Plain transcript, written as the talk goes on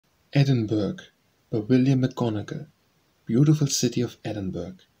Edinburgh by William Mcgonagall. Beautiful city of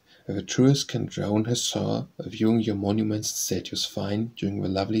Edinburgh, where the tourist can drown his sorrow by viewing your monuments and statues fine during the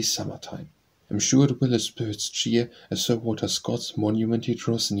lovely summertime. I'm sure it will his spirits cheer as Sir Walter Scott's monument he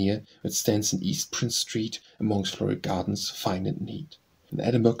draws near, which stands in East Prince Street amongst flowery gardens fine and neat. And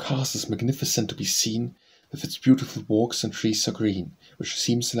Edinburgh Castle is magnificent to be seen, with its beautiful walks and trees so green, which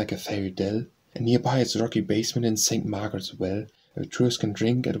seems like a fairy dell, and nearby its rocky basement in St. Margaret's Well, where the tourist can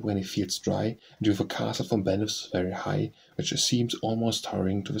drink at when he feels dry, and with a castle from Venice very high, which seems almost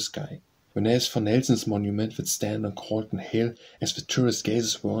towering to the sky. When as for Nelson's monument that stand on Calton Hill, as the tourist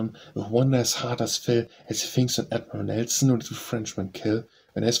gazes on, with wonder his heart does fill, as he thinks on Admiral Nelson who the Frenchmen kill.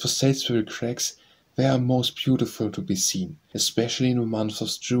 When as for Salisbury Craigs, they are most beautiful to be seen, especially in the month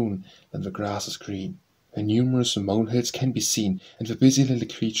of June, when the grass is green, where numerous molehills can be seen, and the busy little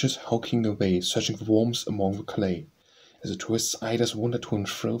creatures hawking away, searching for worms among the clay. As the tourist's eye does wander to and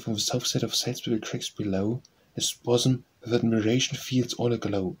fro from the south side of Salisbury Craigs below, his bosom with admiration feels all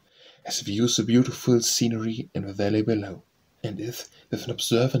aglow, as he views the beautiful scenery in the valley below. And if, with an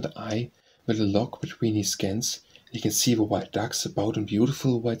observant eye, with a lock between his scans, he can see the white ducks about and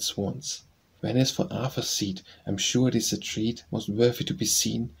beautiful white swans. When as for Arthur's Seat, I'm sure it is a treat most worthy to be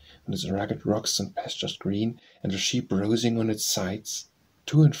seen, on its rugged rocks and pastures green, and the sheep browsing on its sides,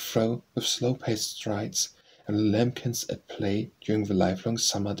 to and fro with slow-paced strides, and the lambkins at play during the livelong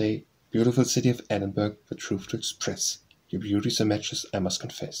summer day. Beautiful city of Edinburgh, the truth to express, your beauties are matches, I must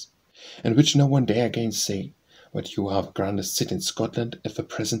confess, and which no one dare gainsay, but you are the grandest city in Scotland at the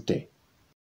present day.